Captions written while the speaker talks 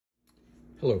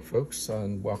Hello folks,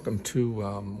 and welcome to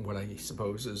what I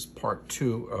suppose is part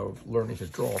 2 of learning to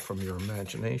draw from your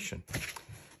imagination.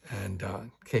 And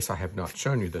in case I have not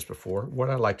shown you this before,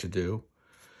 what I like to do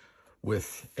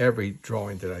with every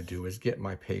drawing that I do is get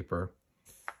my paper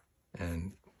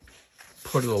and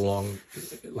put it along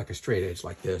like a straight edge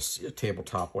like this, a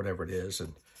tabletop, whatever it is,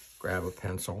 and grab a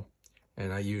pencil.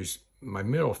 And I use my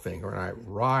middle finger and I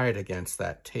ride against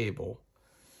that table,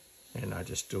 and I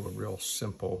just do a real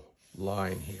simple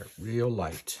line here, real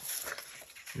light,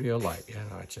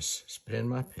 and I just spin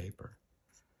my paper,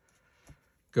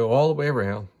 go all the way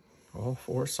around, all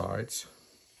 4 sides.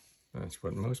 That's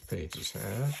what most pages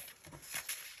have,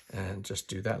 and just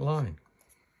do that line.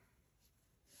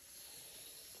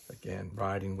 Again,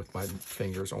 riding with my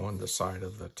fingers on the side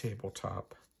of the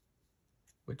tabletop,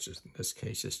 which is, in this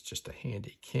case, is just a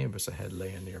handy canvas I had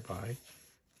laying nearby,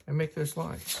 and make those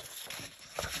lines.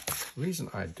 The reason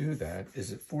I do that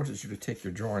is it forces you to take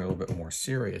your drawing a little bit more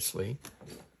seriously.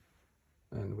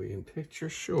 And we in picture,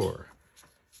 sure.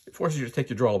 It forces you to take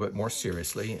your drawing a little bit more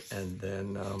seriously, and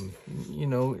then, you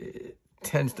know, it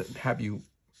tends to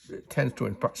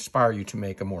inspire you to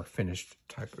make a more finished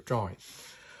type of drawing.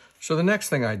 So the next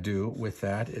thing I do with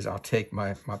that is I'll take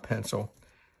my pencil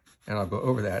and I'll go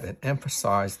over that and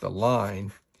emphasize the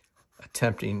line,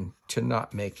 attempting to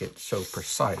not make it so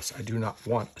precise. I do not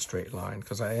want a straight line,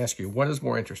 because I ask you, what is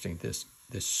more interesting, this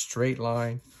straight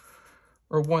line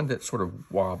or one that sort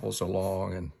of wobbles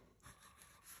along and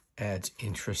adds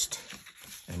interest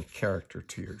and character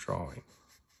to your drawing?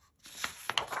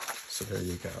 So there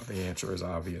you go. The answer is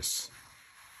obvious,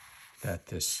 that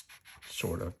this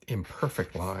sort of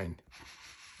imperfect line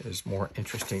is more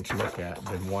interesting to look at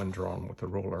than one drawn with a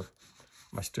ruler.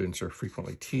 My students are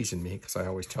frequently teasing me because I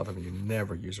always tell them you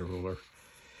never use a ruler.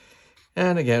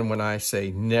 And again, when I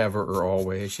say never or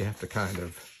always, you have to kind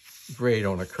of grade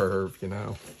on a curve, you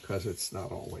know, because it's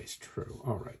not always true.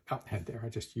 All right, up ahead there, I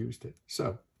just used it.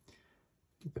 So I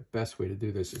think the best way to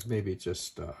do this is maybe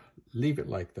just leave it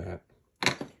like that,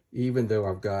 even though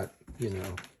I've got, you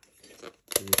know,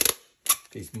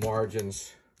 these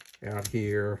margins out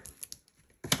here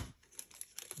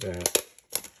that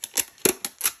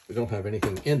they don't have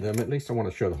anything in them. At least I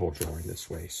want to show the whole drawing this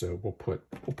way. So we'll put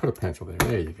a pencil there.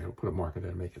 There you go. Put a marker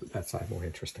there to make it that side more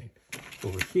interesting.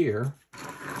 Over here,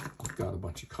 I've got a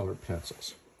bunch of colored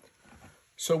pencils.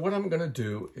 So what I'm going to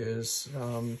do is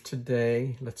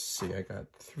today, let's see, I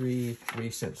got 3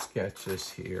 recent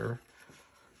sketches here.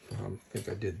 I think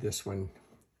I did this one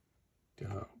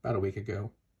about a week ago.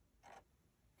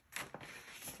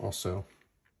 Also,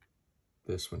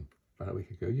 this one about a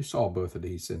week ago. You saw both of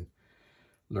these in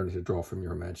Learning to Draw from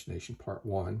Your Imagination, Part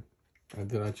 1. And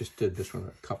then I just did this one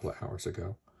a couple of hours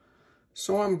ago.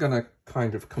 So I'm going to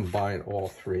kind of combine all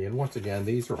 3. And once again,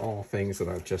 these are all things that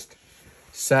I've just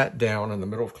sat down in the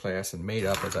middle of class and made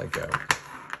up as I go.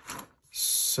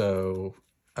 So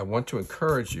I want to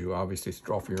encourage you, obviously, to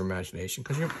draw from your imagination,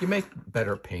 because you make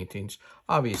better paintings.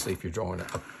 Obviously, if you're drawing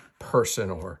a person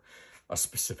or a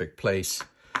specific place,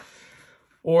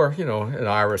 or, you know, an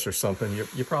iris or something,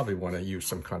 you probably want to use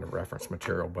some kind of reference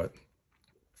material. But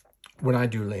when I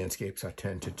do landscapes, I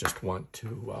tend to just want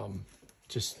to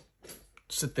just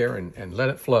sit there and let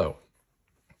it flow.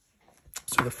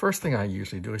 So the first thing I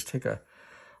usually do is take a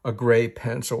gray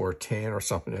pencil or tan or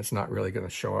something that's not really going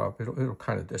to show up. It'll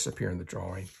kind of disappear in the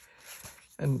drawing.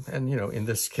 And you know, in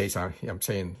this case, I'm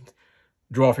saying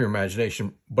draw from your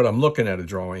imagination, but I'm looking at a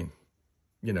drawing.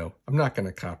 You know, I'm not going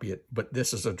to copy it, but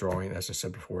this is a drawing, as I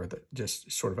said before, that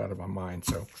just sort of out of my mind.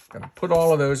 So I'm going to put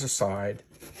all of those aside.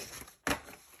 I'm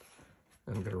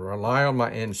going to rely on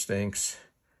my instincts,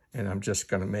 and I'm just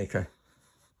going to make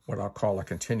what I'll call a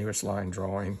continuous line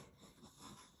drawing,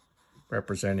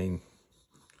 representing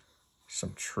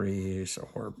some trees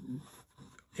or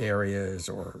areas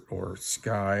or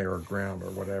sky or ground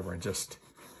or whatever, and just,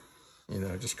 you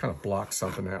know, just kind of block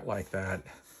something out like that.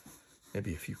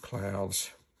 Maybe a few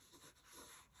clouds.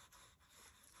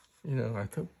 You know, I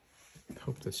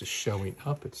hope this is showing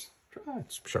up. It's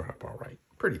showing up all right.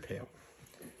 Pretty pale.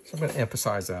 So I'm going to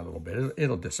emphasize that a little bit.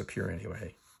 It'll disappear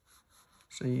anyway.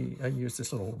 So I use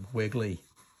this little wiggly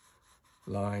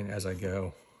line as I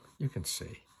go. You can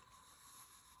see.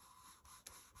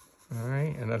 All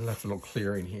right, and I left a little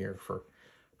clearing here for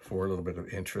a little bit of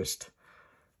interest.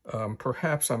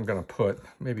 Perhaps I'm going to put,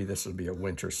 maybe this will be a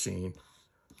winter scene.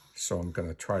 So I'm going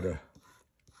to try to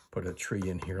put a tree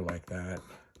in here like that,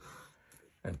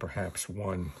 and perhaps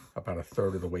one about a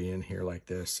third of the way in here like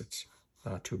this. It's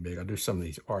not too big. I'll do some of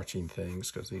these arching things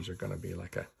because these are going to be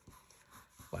like an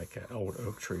old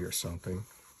oak tree or something.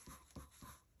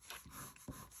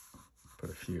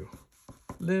 Put a few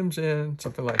limbs in,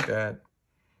 something like that,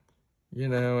 you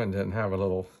know, and then have a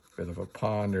little bit of a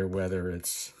ponder whether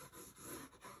it's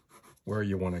where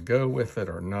you want to go with it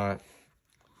or not.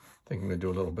 I think I'm going to do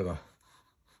a little bit of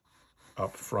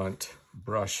up front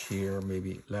brush here,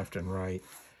 maybe left and right.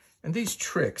 And these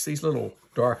tricks, these little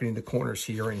darkening the corners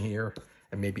here and here,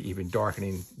 and maybe even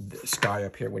darkening the sky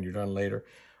up here when you're done later,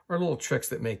 are little tricks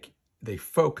that they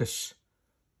focus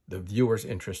the viewer's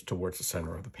interest towards the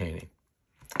center of the painting.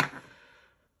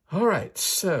 All right,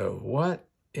 so what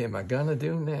am I gonna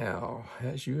do now?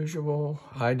 As usual,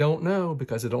 I don't know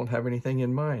because I don't have anything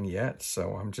in mind yet,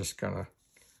 so I'm just gonna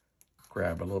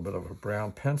grab a little bit of a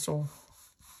brown pencil,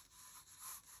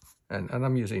 and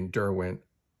I'm using Derwent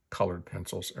colored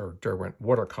pencils, or Derwent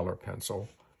watercolor pencil.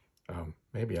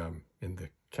 Maybe I'm in the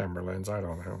camera lens, I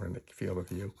don't know, in the field of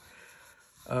view.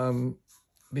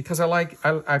 Because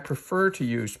I prefer to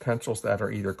use pencils that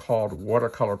are either called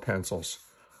watercolor pencils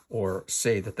or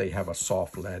say that they have a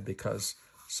soft lead, because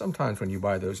sometimes when you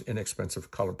buy those inexpensive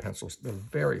colored pencils, they're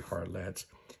very hard leads,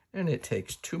 and it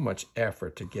takes too much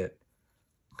effort to get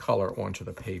color onto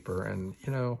the paper. And,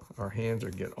 you know, our hands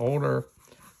are getting older,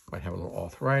 might have a little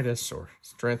arthritis or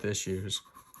strength issues.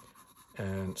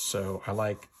 And so I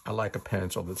like a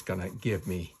pencil that's gonna give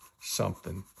me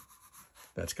something,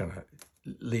 that's gonna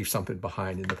leave something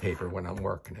behind in the paper when I'm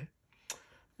working it.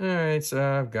 All right, so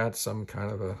I've got some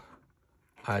kind of a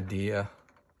idea.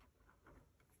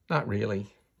 Not really,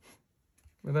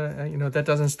 but you know, that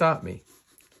doesn't stop me.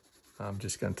 I'm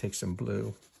just gonna take some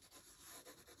blue.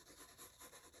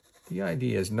 The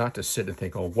idea is not to sit and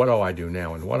think, oh, what do I do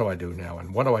now? And what do I do now?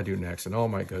 And what do I do next? And oh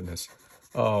my goodness,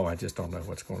 oh, I just don't know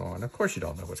what's going on. Of course you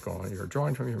don't know what's going on. You're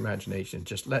drawing from your imagination.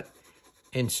 Just let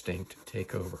instinct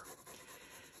take over.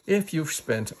 If you've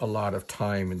spent a lot of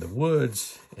time in the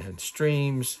woods and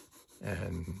streams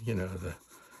and, you know,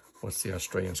 what's the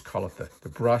Australians call it,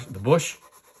 the bush,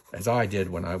 as I did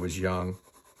when I was young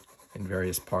in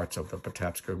various parts of the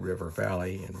Patapsco River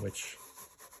Valley, in which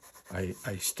I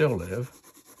still live,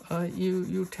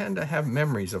 you tend to have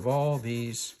memories of all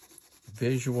these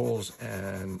visuals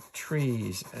and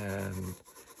trees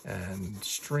and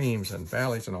streams and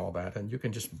valleys and all that, and you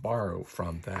can just borrow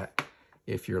from that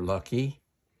if you're lucky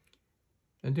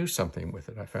and do something with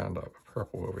it. I found a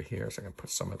purple over here, so I can put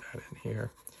some of that in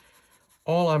here.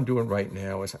 All I'm doing right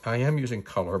now is I am using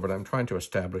color, but I'm trying to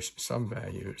establish some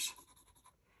values,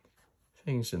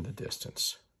 things in the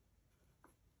distance.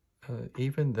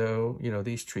 Even though, you know,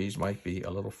 these trees might be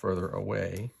a little further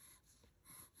away,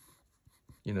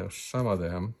 you know, some of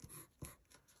them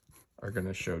are going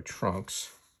to show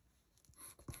trunks.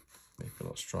 Make it a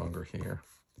little stronger here.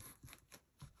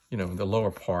 You know, in the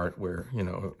lower part where, you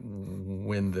know,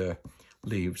 when the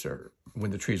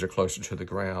trees are closer to the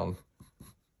ground,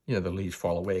 you know, the leaves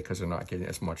fall away because they're not getting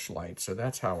as much light. So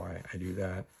that's how I do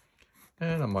that.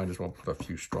 And I might as well put a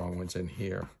few strong ones in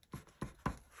here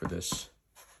for this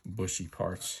bushy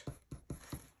parts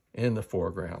in the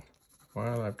foreground.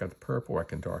 While I've got the purple, I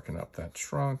can darken up that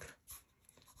trunk.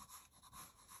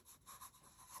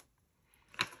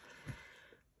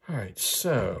 All right,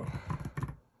 so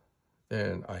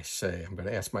then I say, I'm going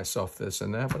to ask myself this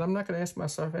and that, but I'm not going to ask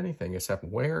myself anything except,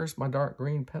 where's my dark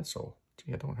green pencil?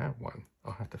 Gee, I don't have one.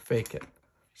 I'll have to fake it.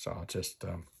 So I'll just,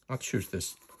 I'll choose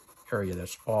this area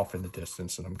that's off in the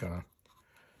distance, and I'm going to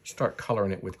start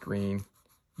coloring it with green,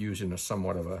 using a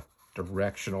somewhat of a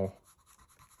directional.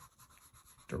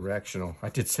 I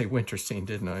did say winter scene,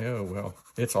 didn't I? Oh, well,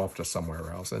 it's off to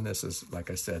somewhere else. And this is,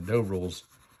 like I said, no rules,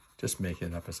 just making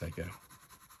it up as I go.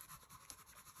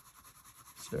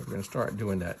 So we're going to start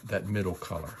doing that middle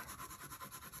color.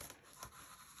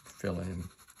 Fill in,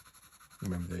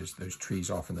 remember those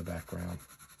trees off in the background.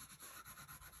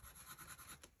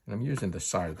 And I'm using the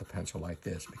side of the pencil like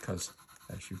this because,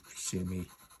 as you've seen me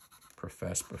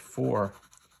profess before,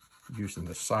 using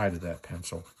the side of that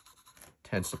pencil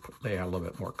tends to lay out a little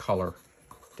bit more color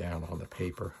down on the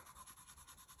paper.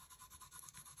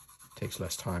 It takes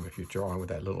less time if you're drawing with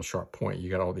that little sharp point. You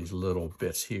got all these little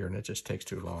bits here, and it just takes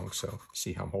too long. So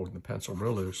see how I'm holding the pencil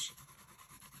real loose.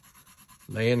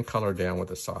 Laying color down with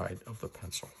the side of the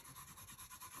pencil.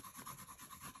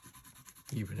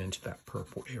 Even into that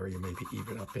purple area, maybe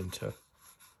even up into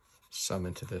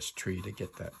this tree to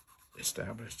get that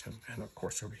established, and of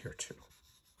course over here too.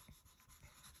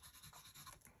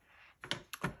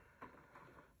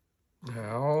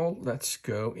 Now let's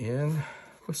go in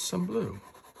with some blue.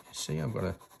 You see, I'm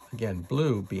going to, again,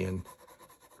 blue being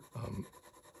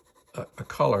a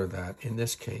color that, in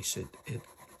this case,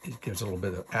 it gives a little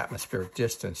bit of atmospheric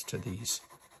distance to these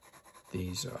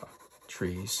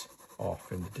trees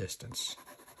off in the distance.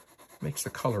 makes the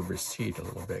color recede a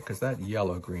little bit because that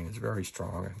yellow green is very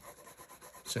strong. And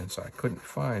since I couldn't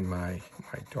find my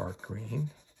dark green,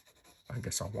 I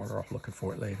guess I'll wander off looking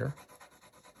for it later.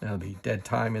 That'll be dead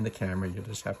time in the camera. You'll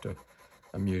just have to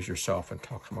amuse yourself and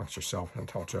talk amongst yourself and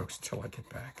tell jokes until I get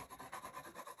back.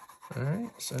 All right,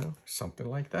 so something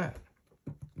like that.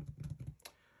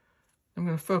 I'm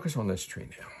going to focus on this tree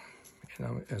now.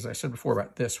 And as I said before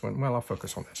about this one, well, I'll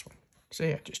focus on this one.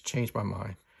 See, I just changed my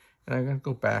mind. And I'm going to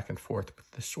go back and forth with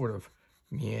this sort of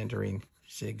meandering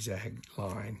zigzag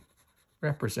line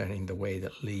representing the way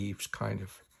that leaves kind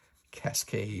of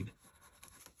cascade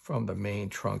from the main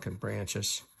trunk and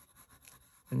branches.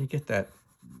 And you get that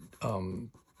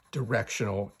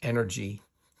directional energy.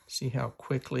 See how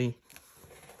quickly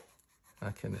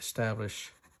I can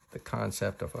establish the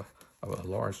concept of a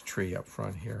large tree up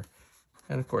front here.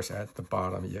 And of course, at the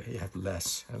bottom, you have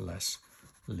less and less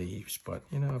leaves, but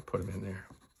you know, put them in there.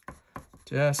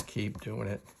 Just keep doing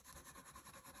it.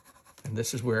 And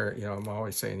this is where, you know, I'm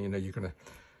always saying, you know,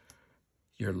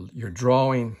 you're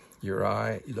drawing your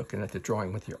eye, you're looking at the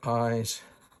drawing with your eyes.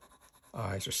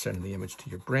 Eyes are sending the image to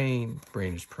your brain.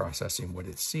 Brain is processing what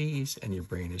it sees, and your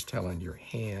brain is telling your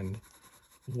hand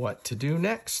what to do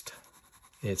next.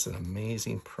 It's an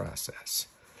amazing process.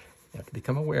 You have to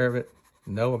become aware of it,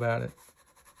 know about it,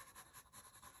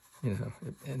 you know,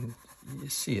 and you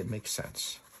see it makes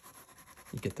sense.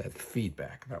 You get that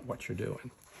feedback about what you're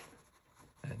doing,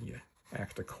 and you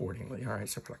act accordingly. All right,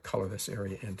 so I'm going to color this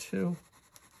area in too.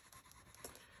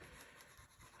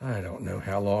 I don't know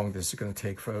how long this is going to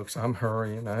take, folks. I'm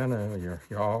hurrying. I know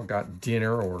you all got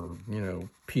dinner or, you know,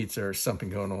 pizza or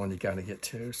something going on you got to get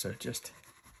to. So just,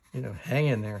 you know, hang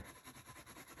in there.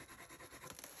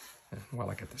 And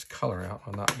while I got this color out,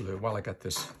 well, not blue, while I got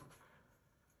this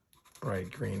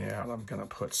bright green out, I'm going to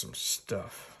put some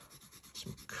stuff,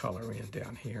 some color in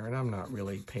down here. And I'm not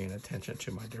really paying attention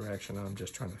to my direction. I'm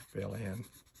just trying to fill in.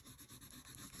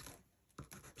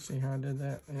 See how I did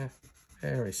that? Yeah,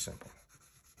 very simple.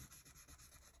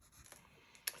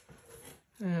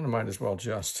 And I might as well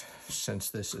just,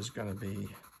 since this is going to be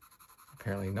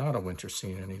apparently not a winter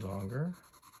scene any longer,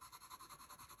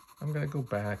 I'm going to go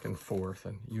back and forth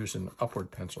and use an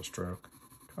upward pencil stroke.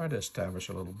 Try to establish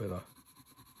a little bit of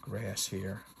grass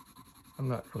here. I'm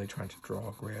not really trying to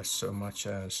draw grass so much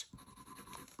as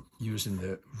using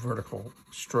the vertical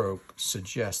stroke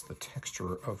suggests the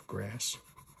texture of grass.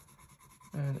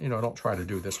 And, you know, I don't try to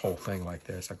do this whole thing like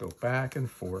this. I go back and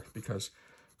forth because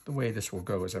the way this will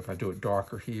go is if I do it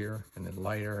darker here and then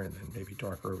lighter and then maybe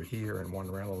darker over here and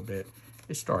wander around a little bit,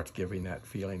 it starts giving that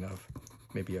feeling of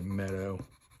maybe a meadow,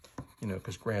 you know,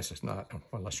 because grass is not,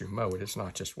 unless you mow it, it's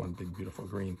not just one big beautiful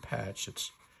green patch. It's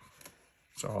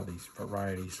all these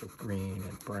varieties of green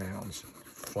and browns and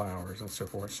flowers and so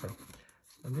forth. So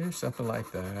I'll do something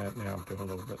like that. Now I'm doing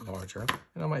a little bit larger,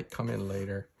 and I might come in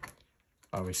later.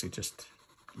 Obviously just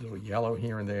a little yellow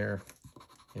here and there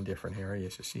in different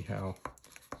areas to see how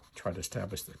try to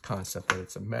establish the concept that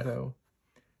it's a meadow.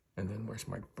 And then where's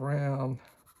my brown?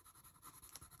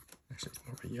 Actually, it's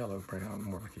more of a yellow brown,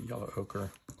 more like a yellow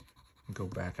ochre. And go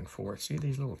back and forth. See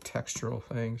these little textural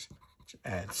things? Which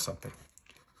adds something.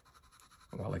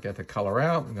 And while I get the color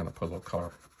out, I'm going to put a little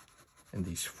color in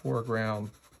these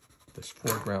this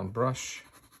foreground brush.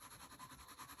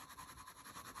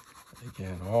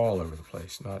 Again, all over the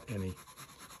place, not any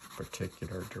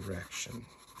particular direction.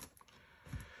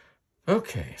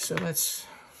 Okay, so let's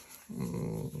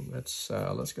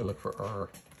go look for our,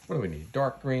 what do we need?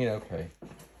 Dark green, okay.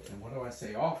 And what do I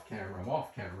say off camera? I'm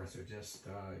off camera, so just,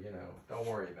 you know, don't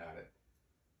worry about it.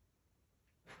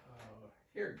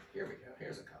 Here we go,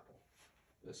 here's a couple.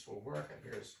 This will work,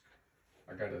 and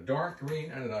I got a dark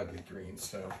green and an ugly green,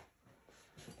 so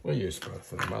we'll use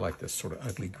both of them. I like this sort of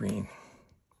ugly green.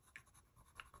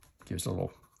 Gives a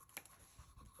little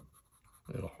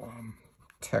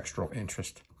textural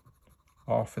interest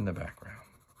off in the background.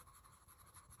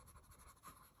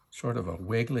 Sort of a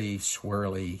wiggly,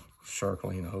 swirly,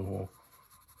 circling oval,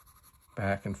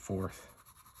 back and forth,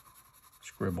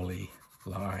 scribbly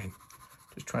line.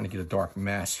 Just trying to get a dark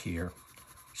mass here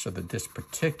so that this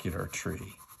particular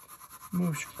tree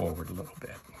moves forward a little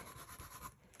bit.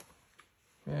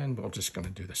 And we're just going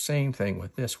to do the same thing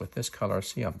with this color.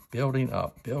 See, I'm building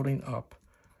up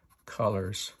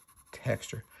colors,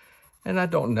 texture. And I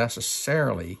don't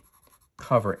necessarily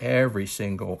cover every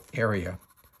single area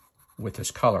with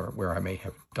this color where I may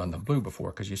have done the blue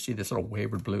before, because you see this little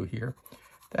wavered blue here?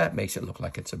 That makes it look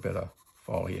like it's a bit of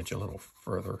foliage a little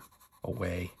further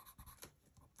away.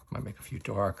 Might make a few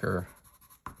darker,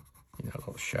 you know,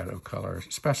 little shadow colors,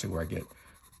 especially where I get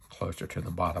closer to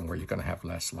the bottom where you're going to have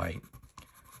less light.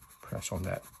 Press on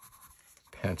that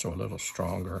pencil a little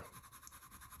stronger.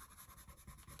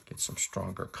 Get some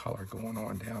stronger color going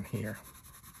on down here.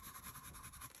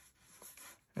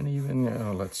 And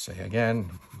even, let's say,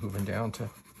 again, moving down to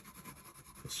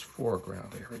this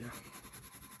foreground area.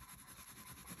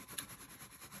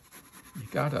 You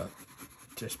gotta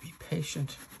just be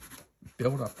patient,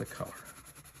 build up the color.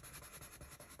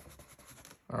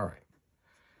 All right.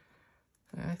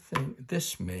 I think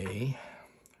this may,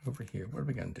 over here, what are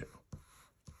we gonna do?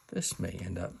 This may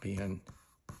end up being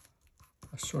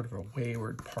a sort of a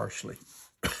wayward, partially,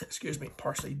 excuse me,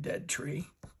 partially dead tree.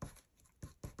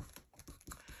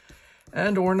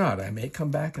 And or not. I may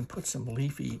come back and put some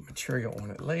leafy material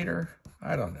on it later.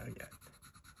 I don't know yet.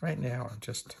 Right now, I'm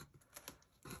just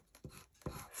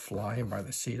flying by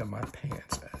the seat of my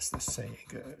pants, as the saying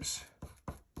goes.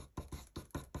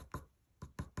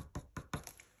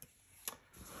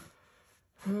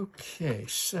 Okay,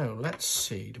 so let's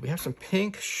see. Do we have some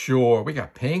pink? Sure, we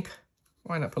got pink.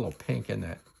 Why not put a little pink in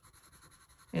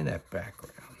that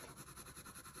background?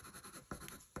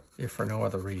 If for no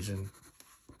other reason,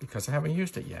 because I haven't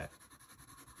used it yet.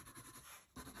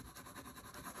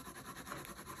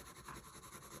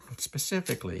 But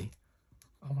specifically,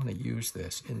 I want to use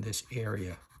this in this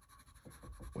area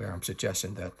where I'm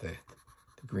suggesting that the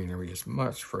greenery is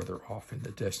much further off in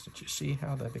the distance. You see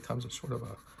how that becomes a sort of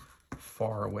a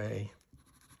far away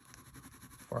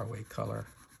color?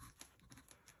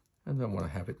 And then I want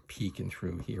to have it peeking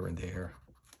through here and there,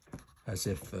 as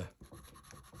if the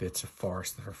bits of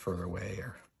forest that are further away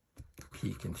are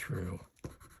peeking through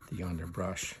the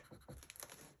underbrush.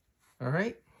 All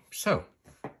right, so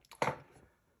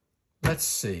let's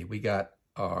see. We got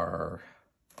our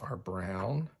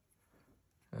brown,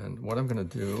 and what I'm going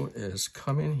to do is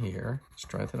come in here,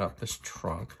 strengthen up this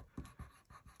trunk,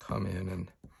 come in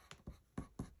and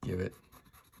give it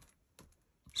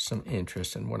some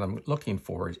interest. And what I'm looking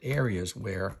for is areas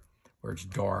where it's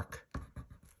dark,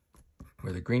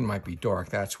 where the green might be dark.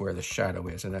 That's where the shadow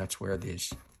is, and that's where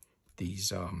these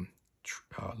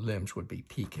limbs would be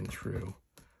peeking through.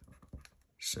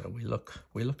 So we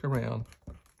look around.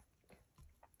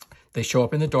 They show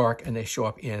up in the dark, and they show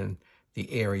up in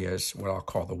the areas, what I'll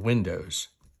call the windows,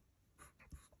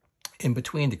 in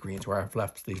between the greens, where I've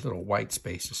left these little white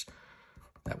spaces.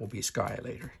 That will be sky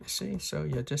later, you see? So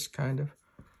you just kind of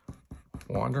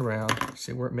wander around,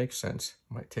 see where it makes sense.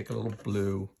 Might take a little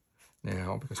blue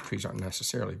now, because trees aren't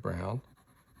necessarily brown.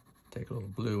 Take a little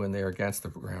blue in there against the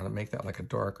ground and make that like a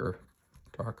darker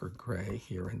gray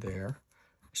here and there,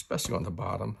 especially on the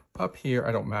bottom. Up here,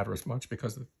 I don't matter as much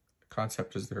because the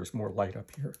concept is there's more light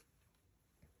up here.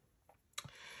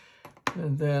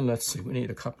 And then let's see, we need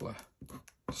a couple of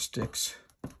sticks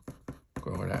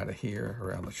going out of here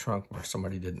around the trunk where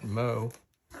somebody didn't mow.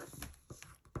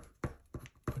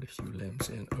 Put a few limbs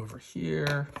in over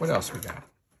here. What else we got?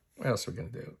 What else are we gonna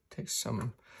do? Take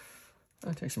some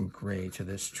gray to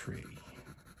this tree.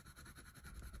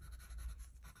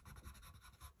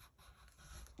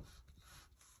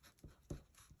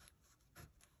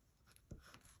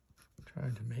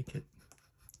 Trying to make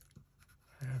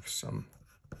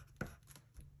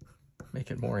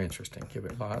it more interesting. Give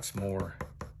it lots more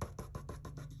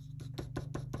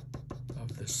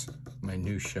of this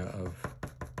minutia of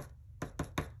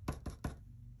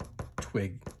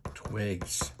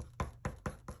twigs,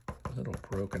 little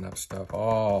broken up stuff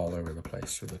all over the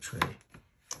place through the tree.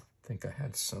 I think I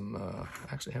had some,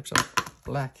 actually have some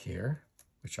black here,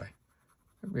 which I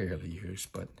rarely use,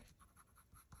 but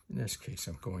in this case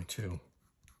I'm going to,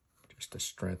 just to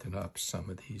strengthen up some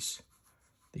of these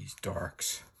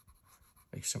darks,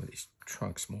 make some of these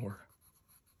trunks more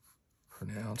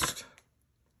pronounced.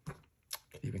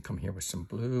 Could even come here with some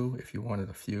blue if you wanted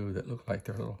a few that look like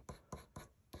they're a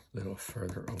little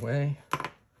further away.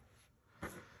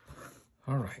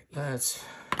 All right,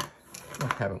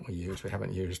 what haven't we used? We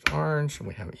haven't used orange, and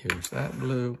we haven't used that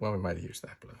blue. Well, we might have used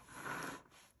that blue.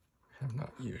 We have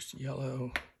not used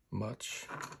yellow much.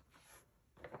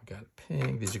 We got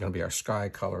pink. These are going to be our sky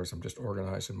colors. I'm just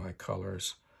organizing my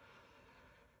colors.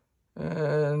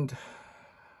 And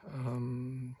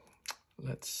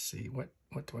let's see, what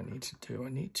do I need to do? I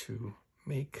need to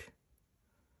make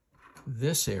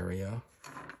this area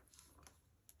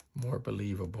more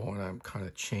believable, and I'm kind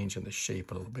of changing the shape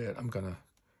a little bit. I'm going to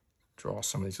draw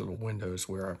some of these little windows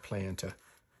where I plan to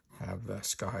have the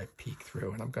sky peek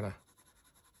through, and I'm going to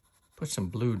put some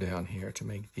blue down here to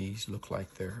make these look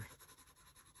like their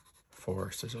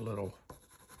forest is a little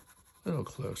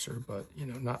closer, but you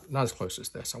know, not as close as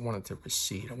this. I want it to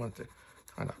recede. I want it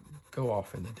to kind of go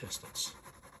off in the distance,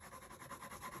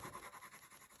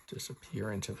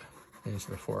 disappear into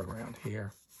the foreground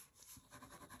here,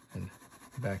 and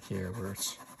back here where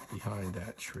it's behind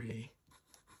that tree.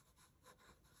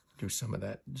 Do some of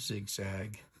that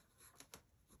zigzag,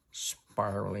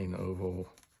 spiraling oval,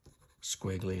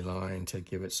 squiggly line to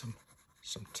give it some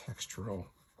textural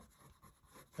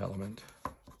element.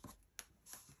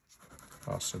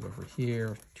 Also over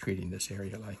here, treating this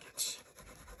area like it's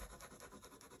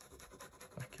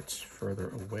further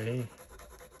away.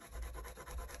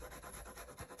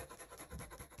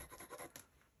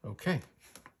 Okay,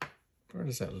 where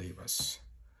does that leave us?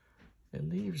 It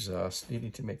leaves us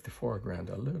needing to make the foreground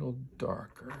a little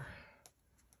darker.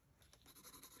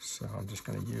 So I'm just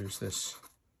going to use this,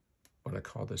 what I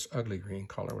call this ugly green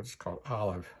color, which is called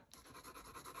olive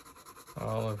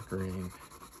green.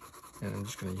 And I'm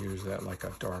just going to use that like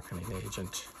a darkening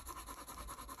agent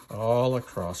all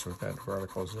across with that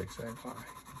vertical zigzag line.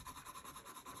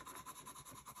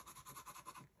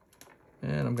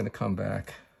 And I'm going to come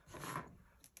back,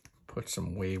 put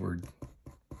some wayward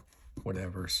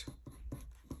whatevers.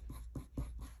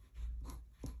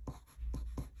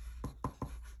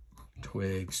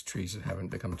 Twigs, trees that haven't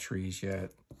become trees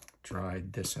yet,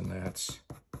 dried this and that's.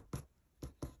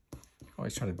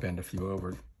 Always trying to bend a few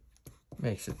over,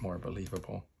 makes it more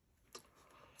believable.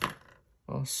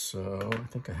 Also, I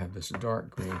think I have this dark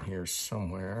green here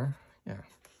somewhere. Yeah.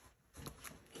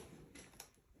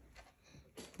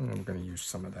 And I'm going to use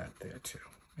some of that there too,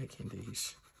 making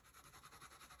these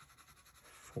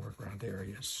foreground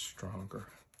areas stronger.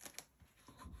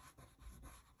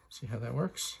 See how that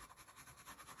works?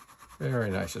 Very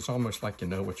nice. It's almost like you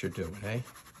know what you're doing, eh?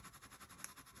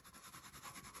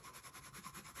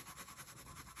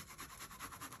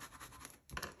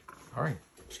 All right,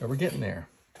 so we're getting there.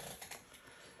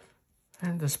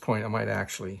 And at this point, I might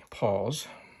actually pause,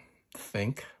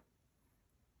 think.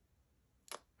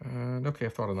 And okay,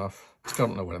 I've thought enough. Still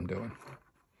don't know what I'm doing.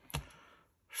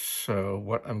 So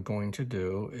what I'm going to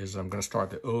do is I'm going to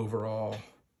start the overall,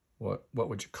 what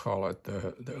would you call it,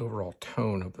 the overall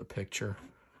tone of the picture.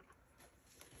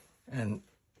 And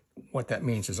what that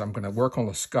means is I'm going to work on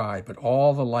the sky, but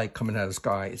all the light coming out of the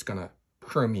sky is going to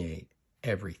permeate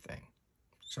everything.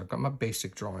 So I've got my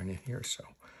basic drawing in here, so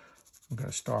I'm going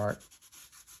to start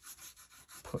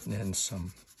putting in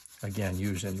some, again,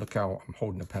 using, look how I'm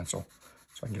holding the pencil,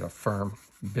 so I can get a firm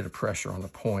bit of pressure on the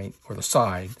point or the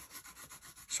side,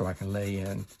 so I can lay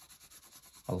in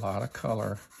a lot of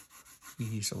color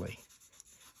easily.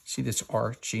 See this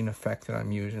arching effect that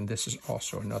I'm using? This is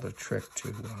also another trick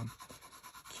to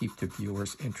keep the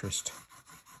viewer's interest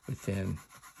within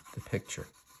the picture.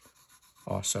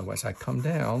 Also, as I come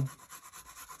down,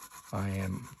 I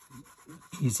am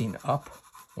easing up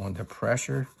on the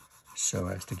pressure so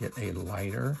as to get a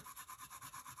lighter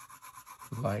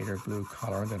blue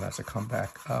color. Then as I come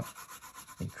back up,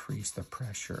 increase the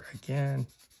pressure again,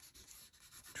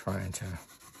 trying to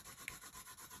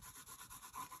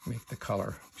make the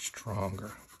color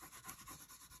stronger.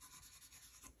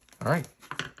 All right.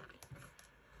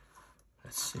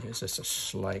 Let's see, is this a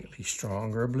slightly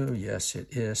stronger blue? Yes,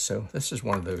 it is. So this is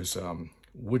one of those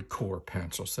wood core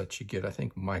pencils that you get. I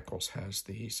think Michaels has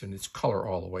these, and it's color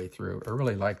all the way through. I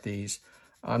really like these.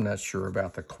 I'm not sure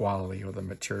about the quality or the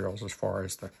materials as far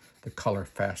as the color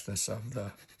fastness of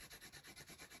the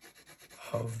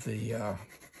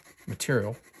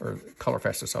material or color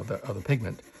fastness of the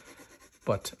pigment.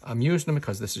 But I'm using them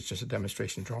because this is just a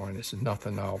demonstration drawing. This is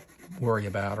nothing I'll worry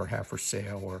about or have for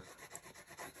sale or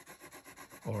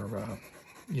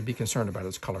you'd be concerned about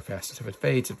its color fastness. If it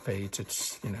fades, it fades.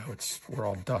 It's, you know, we're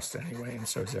all dust anyway, and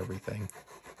so is everything.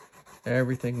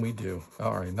 Everything we do.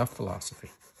 All right, enough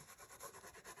philosophy.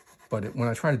 But when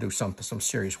I try to do some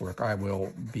serious work, I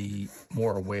will be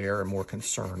more aware and more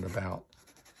concerned about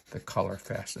the color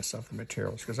fastness of the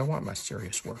materials because I want my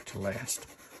serious work to last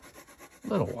a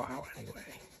little while anyway.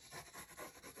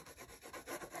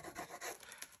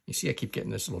 You see I keep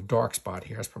getting this little dark spot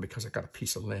here. That's probably because I got a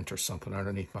piece of lint or something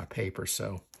underneath my paper.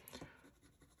 So,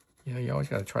 you know, you always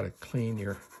got to try to clean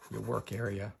your work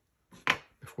area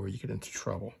before you get into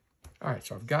trouble. All right,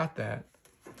 so I've got that.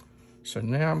 So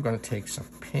now I'm going to take some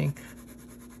pink,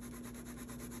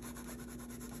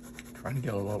 trying to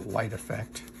get a little light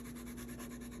effect.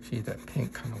 See, that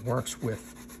pink kind of works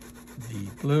with the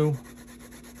blue.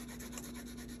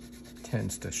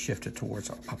 Tends to shift it towards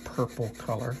a purple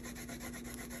color.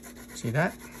 See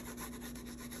that?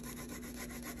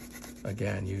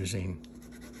 Again, using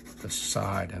the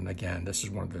side, and again, this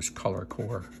is one of those color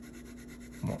core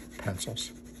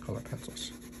pencils, color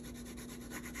pencils.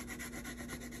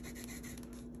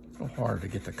 A little harder to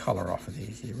get the color off of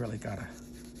these. You really gotta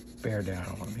bear down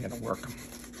on them. You gotta work them.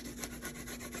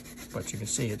 But you can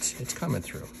see it's coming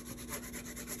through.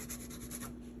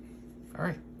 All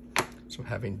right, so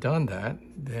having done that,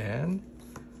 then,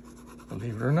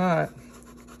 believe it or not,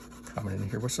 coming in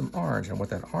here with some orange. And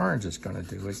what that orange is gonna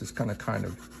do is it's gonna kind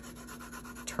of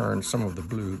turn some of the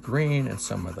blue green and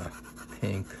some of the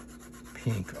pink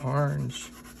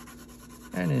orange,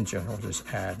 and in general just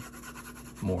add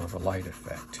more of a light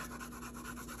effect.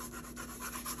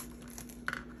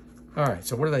 All right,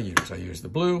 so what did I use? I used the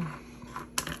blue,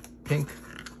 pink,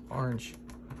 orange.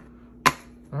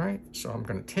 All right, so I'm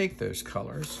gonna take those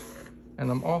colors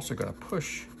and I'm also gonna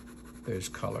push those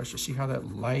colors. You see how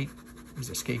that light is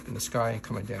escaping the sky and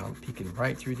coming down, peeking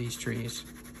right through these trees?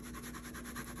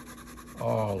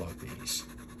 All of these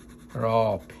are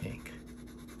all pink.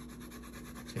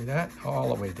 See that?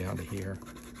 All the way down to here,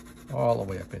 all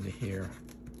the way up into here,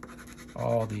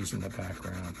 all these in the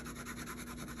background,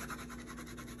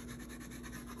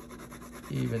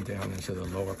 even down into the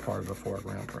lower part of the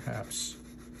foreground perhaps.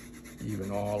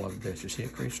 Even all of this, you see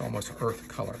it creates almost earth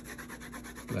color.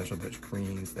 Blends with those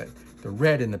greens, that the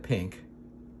red and the pink,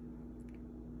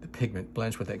 the pigment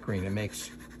blends with that green and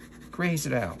grays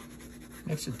it out,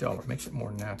 makes it duller, makes it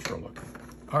more natural looking.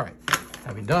 All right,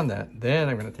 having done that, then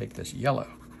I'm gonna take this yellow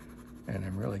and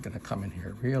I'm really gonna come in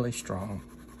here really strong.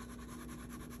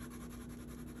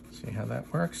 See how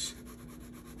that works?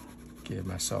 Give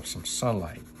myself some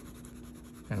sunlight.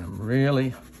 And I'm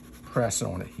really pressing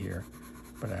on it here.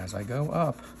 But as I go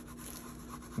up,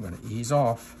 I'm gonna ease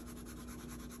off.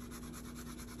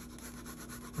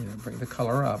 You know, bring the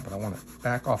color up, but I wanna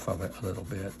back off of it a little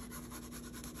bit.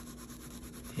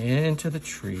 Into the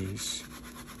trees.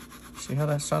 See how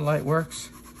that sunlight works?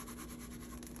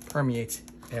 Permeates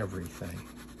everything.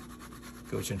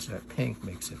 Goes into that pink,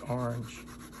 makes it orange.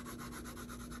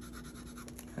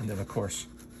 And then of course,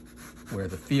 where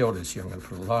the field is here, I'm gonna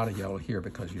put a lot of yellow here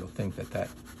because you'll think that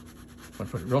I'm gonna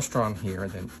put it real strong here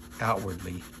and then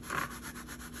outwardly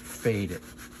fade it,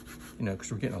 you know,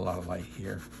 because we're getting a lot of light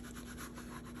here.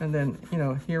 And then, you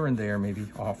know, here and there, maybe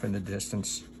off in the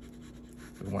distance,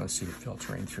 we want to see it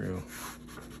filtering through.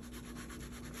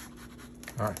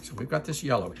 All right, so we've got this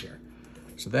yellow here.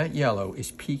 So that yellow is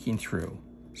peeking through.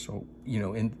 So, you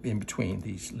know, in between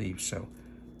these leaves. So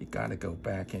you gotta go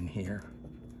back in here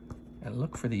and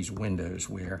look for these windows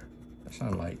where the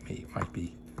sunlight might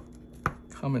be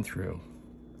coming through.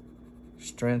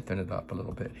 Strengthen it up a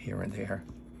little bit here and there.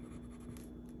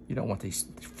 You don't want these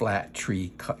flat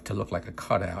tree cut to look like a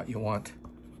cutout. You want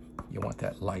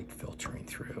that light filtering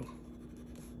through.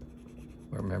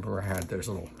 Remember, I had those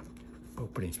little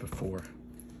openings before,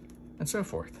 and so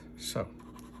forth. So,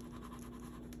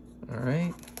 all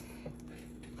right.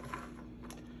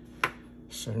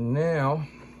 So now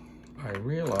I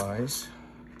realize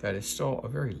that it's still a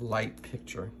very light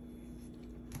picture.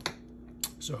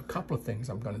 So a couple of things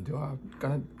I'm gonna do. I'm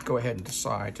gonna go ahead and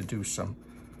decide to do some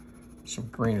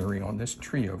greenery on this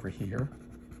tree over here.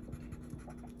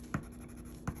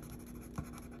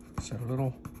 So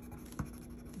little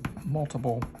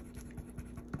multiple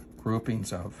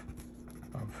groupings of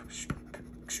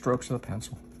strokes of the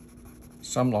pencil.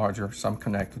 Some larger, some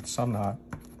connected, some not.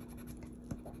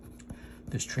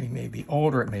 This tree may be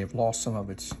older, it may have lost some of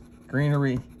its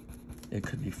greenery. It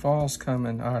could be falls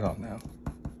coming, I don't know.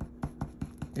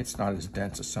 It's not as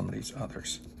dense as some of these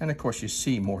others. And of course you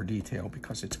see more detail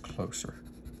because it's closer.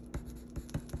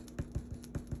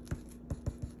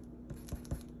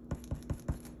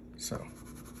 So,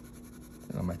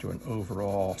 and I might do an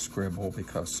overall scribble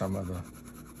because some of the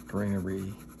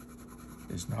greenery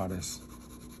is not as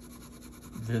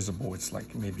visible. It's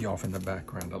like maybe off in the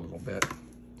background a little bit.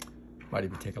 Might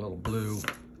even take a little blue,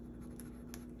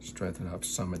 strengthen up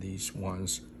some of these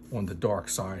ones on the dark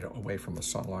side away from the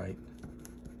sunlight,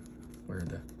 where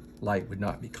the light would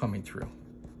not be coming through.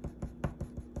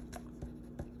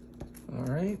 All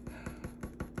right.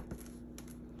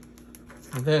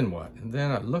 And then what? And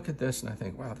then I look at this and I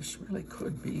think, wow, this really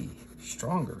could be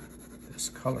stronger. This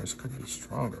colors could be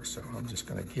stronger. So I'm just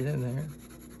gonna get in there,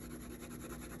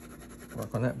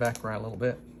 work on that background a little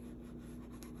bit.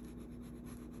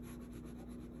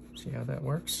 See how that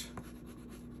works?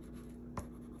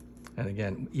 And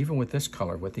again, even with this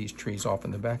color, with these trees off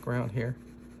in the background here,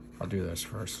 I'll do those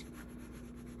first.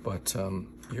 But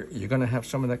you're gonna have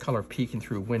some of that color peeking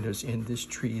through windows in this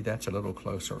tree that's a little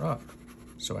closer up.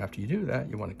 So after you do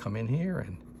that, you wanna come in here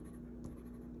and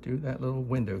do that little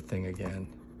window thing again.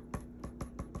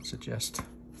 Suggest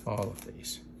all of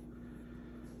these.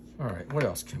 All right, what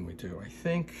else can we do? I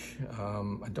think,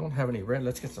 I don't have any red.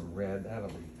 Let's get some red.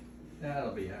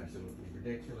 That'll be absolutely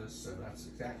ridiculous. So that's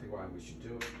exactly why we should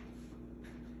do it.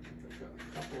 I've got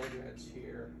a couple of reds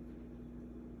here.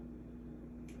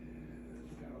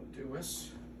 And that'll do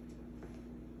us.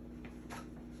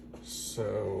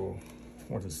 So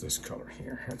what is this color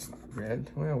here? It's not red.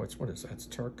 Well, what is that? It's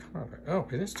terracotta. Oh,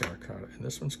 it is terracotta. And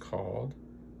this one's called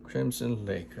Crimson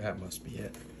Lake. That must be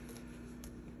it.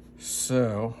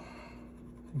 So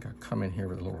I think I'll come in here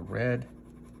with a little red.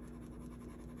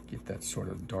 Get that sort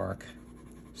of dark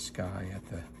sky at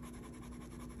the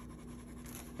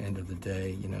end of the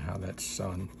day. You know how that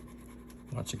sun,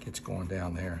 once it gets going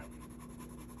down there,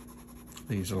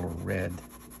 leaves a little red.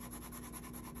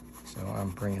 So I'm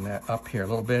bringing that up here a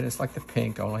little bit. It's like the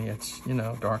pink, only it's, you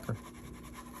know, darker.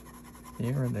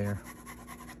 Here and there.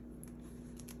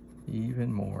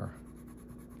 Even more.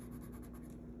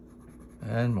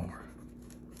 And more.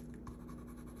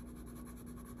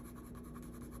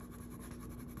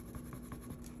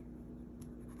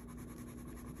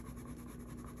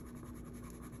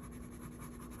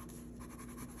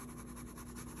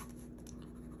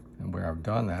 And where I've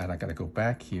done that, I got to go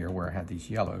back here where I had these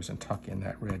yellows and tuck in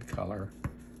that red color,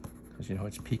 because you know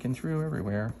it's peeking through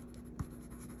everywhere.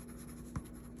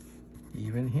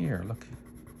 Even here, look.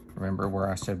 Remember where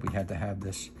I said we had to have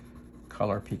this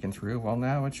color peeking through? Well,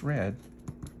 now it's red.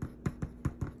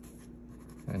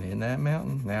 And in that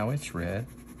mountain, now it's red.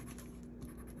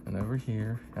 And over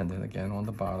here, and then again on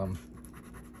the bottom,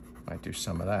 might do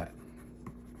some of that.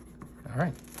 All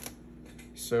right.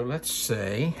 So let's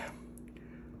say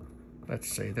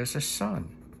there's a sun.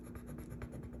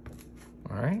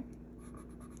 All right.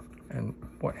 And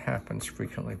what happens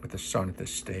frequently with the sun at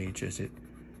this stage is it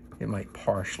might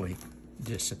partially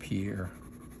disappear.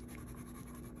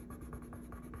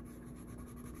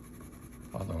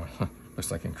 Although it looks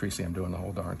like increasingly I'm doing the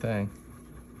whole darn thing.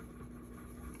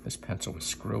 This pencil is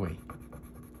screwy.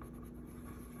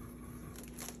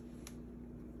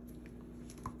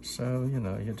 So, you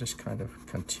know, you just kind of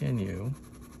continue.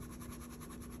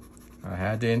 I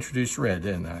had to introduce red,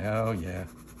 didn't I? Oh, yeah.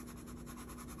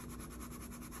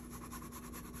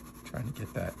 Trying to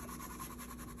get that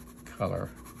color.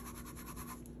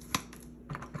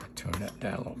 Tone that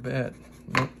down a little bit.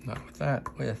 Nope, not with that.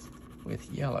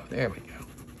 With yellow. There we go.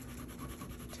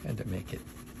 Tend to make it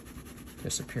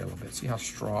disappear a little bit. See how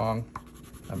strong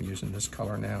I'm using this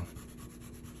color now?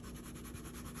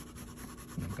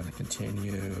 And I'm going to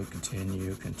continue.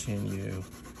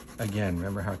 Again,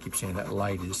 remember how I keep saying that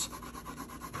light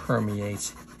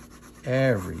permeates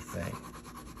everything.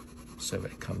 So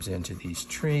it comes into these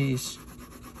trees.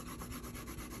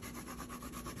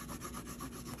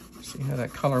 See how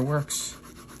that color works?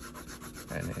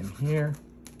 And in here.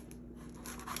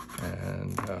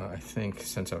 And I think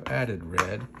since I've added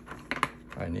red,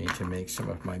 I need to make some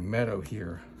of my meadow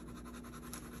here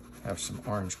have some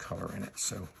orange color in it.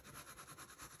 So,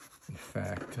 in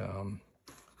fact, I'm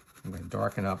going to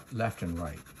darken up left and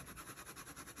right,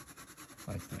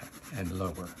 like that, and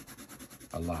lower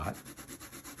a lot.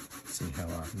 See how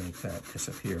I make that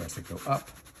disappear as I go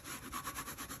up.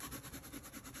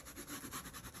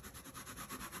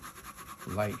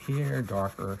 Light here,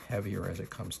 darker, heavier as it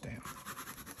comes down.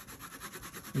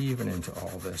 Even into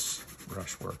all this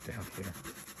brushwork down here.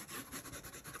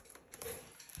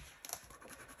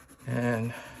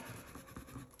 And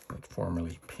that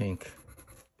formerly pink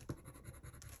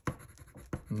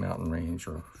mountain range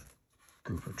or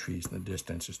group of trees in the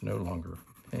distance is no longer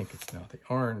pink, it's now the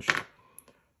orange.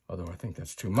 Although I think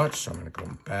that's too much, so I'm going to go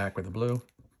back with the blue.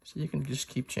 So you can just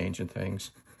keep changing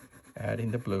things.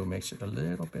 Adding the blue makes it a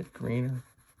little bit greener.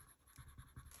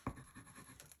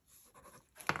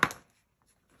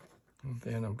 And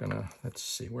then I'm gonna, let's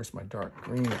see, where's my dark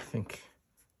green? I think,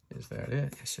 is that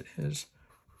it? Yes, it is.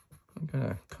 I'm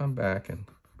gonna come back and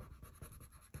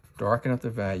darken up the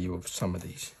value of some of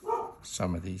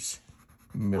these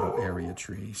middle area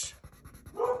trees.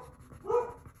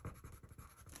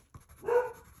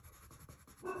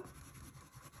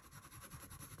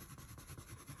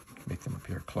 Make them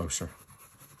appear closer.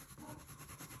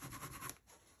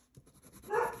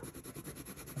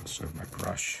 Also my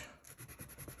brush.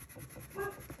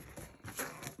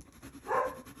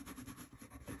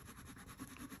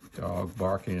 Dog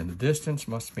barking in the distance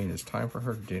must mean it's time for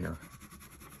her dinner.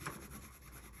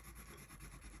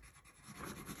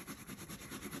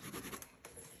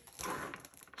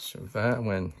 So that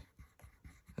one,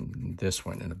 and this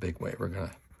one in a big way, we're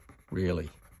gonna really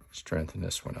strengthen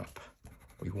this one up.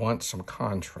 We want some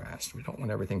contrast. We don't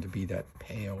want everything to be that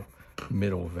pale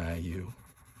middle value.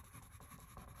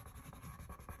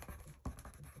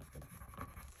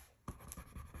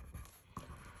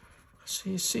 So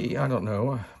you see, I don't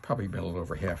know, probably been a little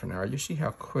over half an hour. You see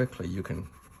how quickly you can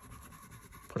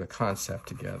put a concept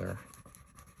together,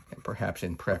 and perhaps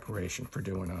in preparation for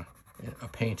doing a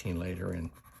painting later in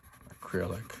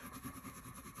acrylic,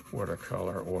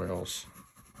 watercolor, oils.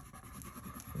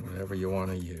 whatever you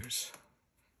want to use.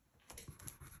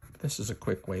 This is a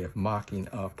quick way of mocking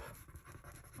up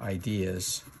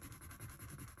ideas,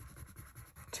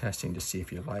 testing to see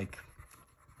if you like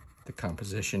the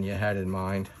composition you had in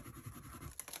mind,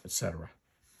 etc.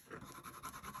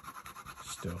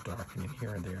 Still darkening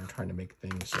here and there and trying to make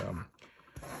things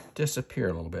disappear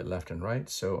a little bit left and right.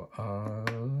 So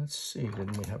let's see,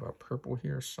 didn't we have a purple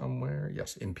here somewhere?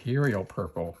 Yes, Imperial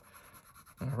Purple.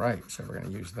 All right, so we're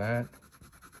going to use that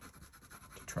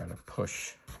to try to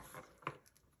push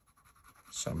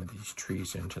some of these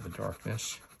trees into the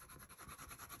darkness.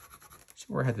 See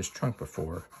where I had this trunk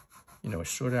before, you know, it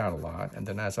stood out a lot, and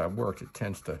then as I worked, it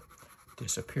tends to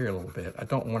disappear a little bit. I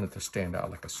don't want it to stand out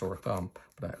like a sore thumb,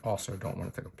 but I also don't want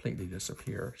it to completely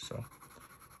disappear. So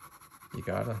you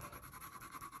gotta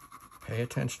pay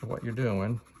attention to what you're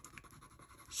doing,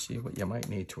 see what you might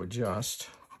need to adjust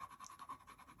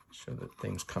so that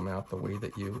things come out the way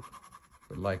that you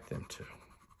would like them to.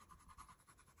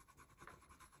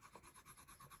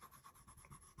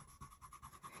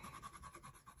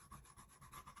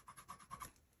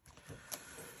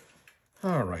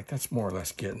 All right, that's more or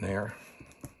less getting there.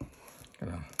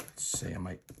 Let's see, I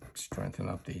might strengthen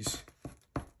up these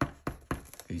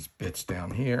bits down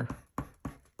here,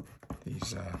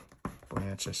 these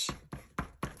branches.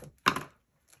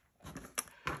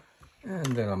 And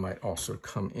then I might also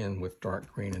come in with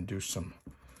dark green and do some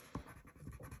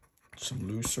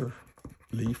looser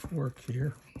leaf work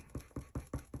here.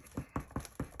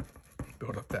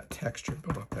 Build up that texture,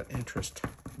 build up that interest,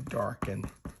 darken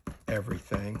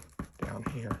everything down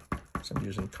here. So I'm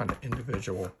using kind of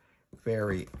individual,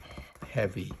 very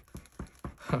heavy,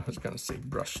 I was going to say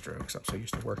brush strokes. I'm so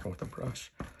used to working with a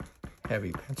brush.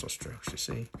 Heavy pencil strokes, you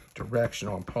see?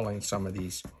 Directional, I'm pulling some of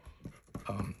these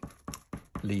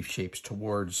leaf shapes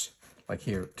towards, like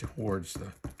here, towards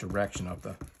the direction of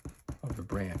the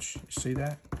branch. You see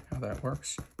that? How that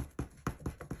works?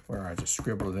 Where I just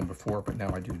scribbled it in before, but now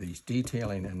I do these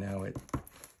detailing, and now it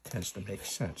tends to make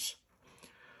sense.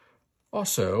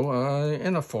 Also,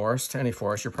 in a forest, any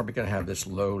forest, you're probably going to have this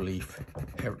low-lying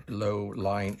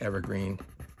evergreen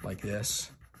like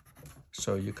this.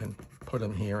 So you can put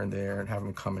them here and there and have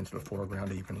them come into the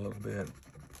foreground even a little bit.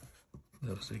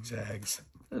 Little zigzags,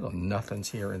 little nothings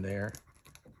here and there.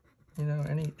 You know,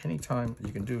 any time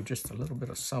you can do just a little bit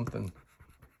of something,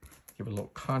 give it a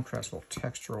little contrast, a little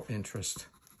textural interest.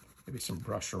 Maybe some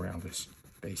brush around this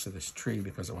base of this tree,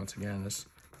 because once again, this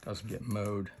doesn't get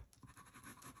mowed.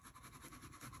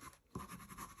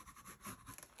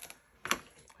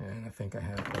 And I think I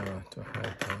have,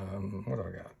 what do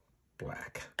I got?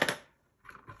 Black.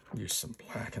 Use some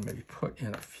black and maybe put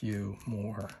in a few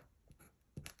more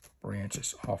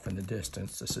branches off in the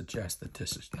distance to suggest that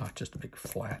this is not just a big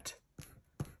flat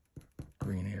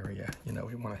green area. You know,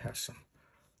 we want to have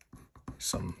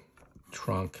some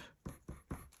trunk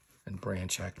and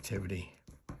branch activity.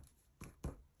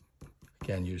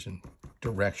 Again, using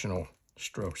directional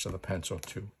strokes of the pencil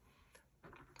to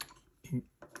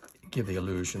give the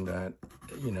illusion that,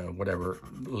 you know, whatever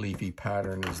leafy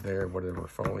pattern is there, whatever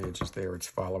foliage is there, it's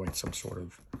following some sort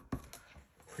of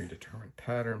predetermined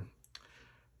pattern.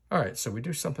 All right, so we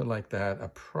do something like that. I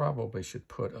probably should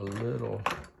put a little,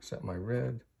 is that my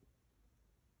red?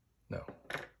 No.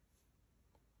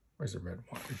 Where's the red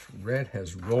one? Red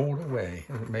has rolled away.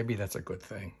 Maybe that's a good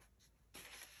thing.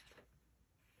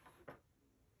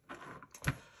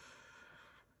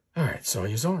 All right, so I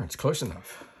use orange, close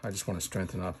enough. I just want to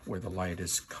strengthen up where the light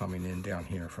is coming in down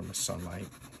here from the sunlight.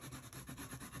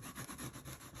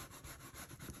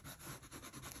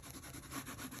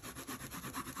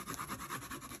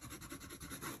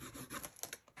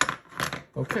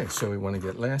 Okay, so we want to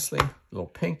get lastly, a little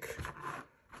pink,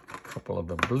 a couple of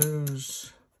the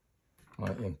blues, my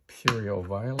Imperial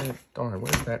Violet. Darn,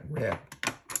 where's that red?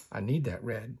 I need that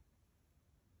red.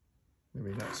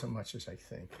 Maybe not so much as I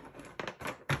think.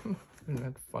 Isn't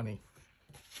that funny?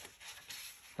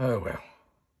 Oh, well.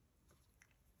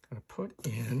 I'm going to put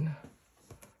in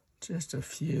just a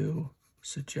few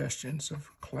suggestions of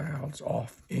clouds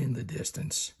off in the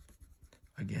distance.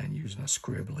 Again, using a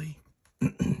scribbly,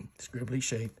 scribbly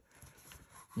shape.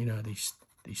 You know, these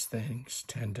things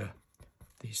tend to,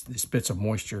 these bits of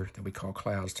moisture that we call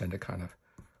clouds tend to kind of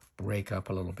break up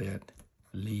a little bit,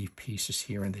 leave pieces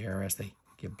here and there as they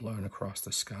get blown across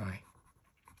the sky.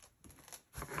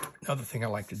 Another thing I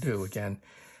like to do, again,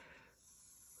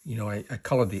 you know, I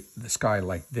color the sky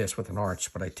like this with an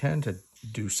arch, but I tend to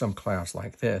do some clouds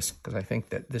like this because I think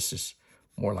that this is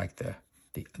more like the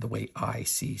way I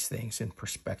see things in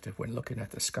perspective when looking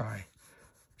at the sky.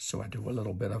 So I do a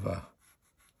little bit of a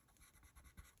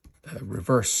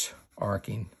reverse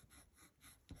arcing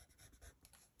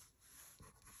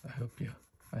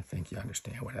I think you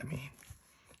understand what I mean.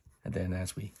 And then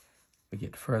as we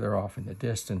get further off in the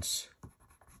distance,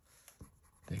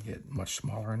 they get much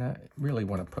smaller. And I really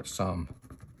want to put some,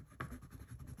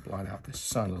 blot out this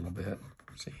sun a little bit.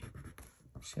 See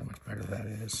how much better that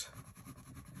is.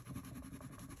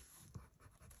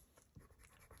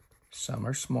 Some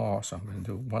are small, so I'm going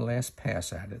to do one last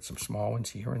pass at it. Some small ones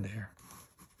here and there.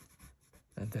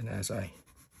 And then as I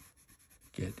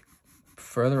get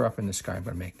further up in the sky, I'm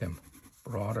going to make them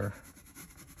broader.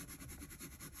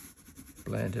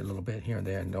 Blend it a little bit here and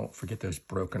there, and don't forget those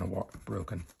broken.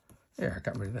 There, I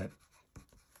got rid of that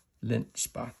lint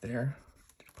spot there.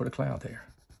 Just put a cloud there.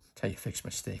 That's how you fix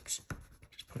mistakes.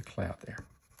 Just put a cloud there.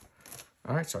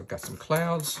 All right, so I've got some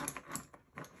clouds,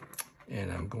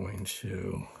 and I'm going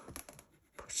to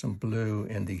put some blue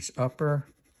in these upper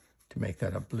to make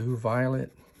that a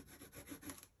blue-violet.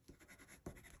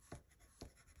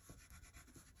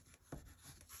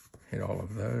 Hit all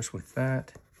of those with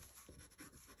that.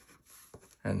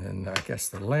 And then I guess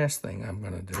the last thing I'm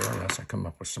going to do, unless I come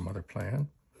up with some other plan,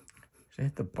 is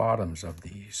hit the bottoms of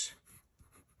these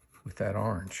with that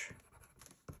orange.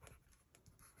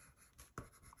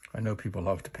 I know people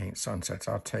love to paint sunsets.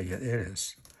 I'll tell you, it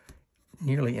is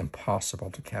nearly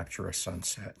impossible to capture a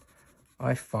sunset.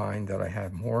 I find that I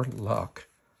have more luck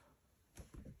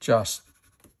just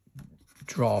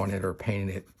drawing it or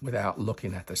painting it without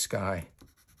looking at the sky.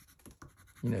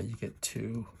 You know, you get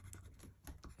too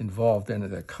involved in it.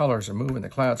 The colors are moving, the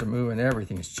clouds are moving,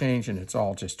 everything is changing. It's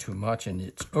all just too much and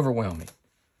it's overwhelming.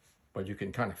 But you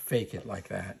can kind of fake it like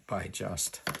that by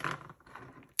just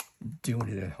doing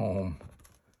it at home,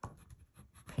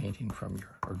 painting from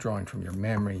your, or drawing from your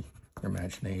memory, your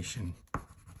imagination.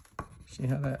 See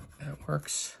how that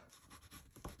works?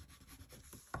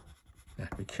 You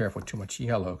have to be careful with too much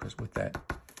yellow, because with that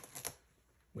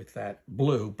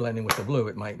blue, blending with the blue,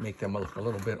 it might make them look a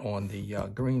little bit on the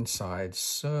green side.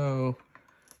 So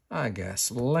I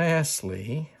guess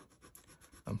lastly,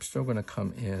 I'm still going to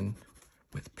come in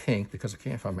with pink because I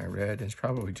can't find my red. And it's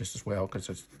probably just as well because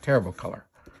it's a terrible color.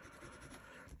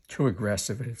 Too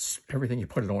aggressive. It's everything you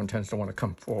put it on tends to want to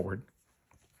come forward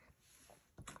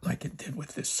like it did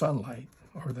with this sunlight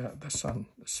or the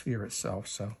sphere itself.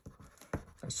 So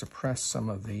I'll suppress some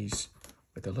of these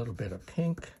with a little bit of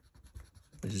pink,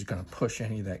 which is going to push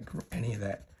any of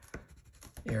that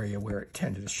area where it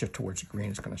tended to shift towards the green.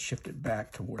 It's going to shift it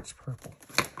back towards purple.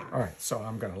 All right, so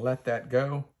I'm going to let that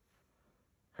go.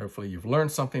 Hopefully you've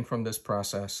learned something from this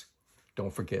process.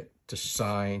 Don't forget to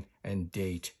sign and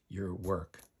date your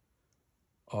work.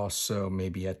 Also,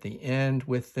 maybe at the end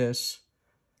with this,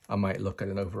 I might look at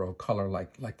an overall color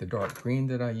like the dark green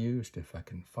that I used, if I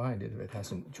can find it, if it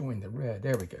hasn't joined the red.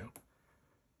 There we go.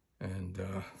 And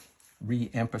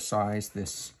re-emphasize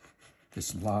this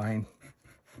line.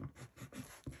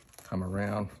 Come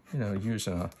around, you know,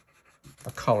 using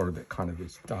a color that kind of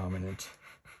is dominant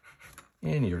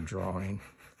in your drawing.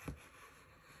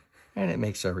 And it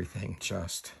makes everything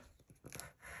just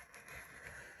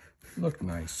look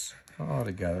nice all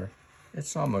together.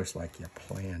 It's almost like you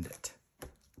planned it.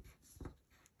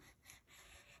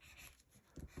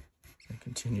 So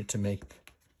continue to make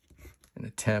an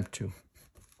attempt to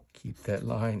keep that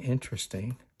line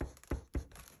interesting.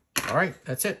 All right,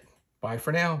 that's it. Bye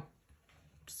for now.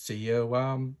 See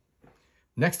you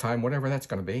next time, whatever that's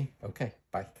going to be. Okay,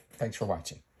 bye. Thanks for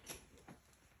watching.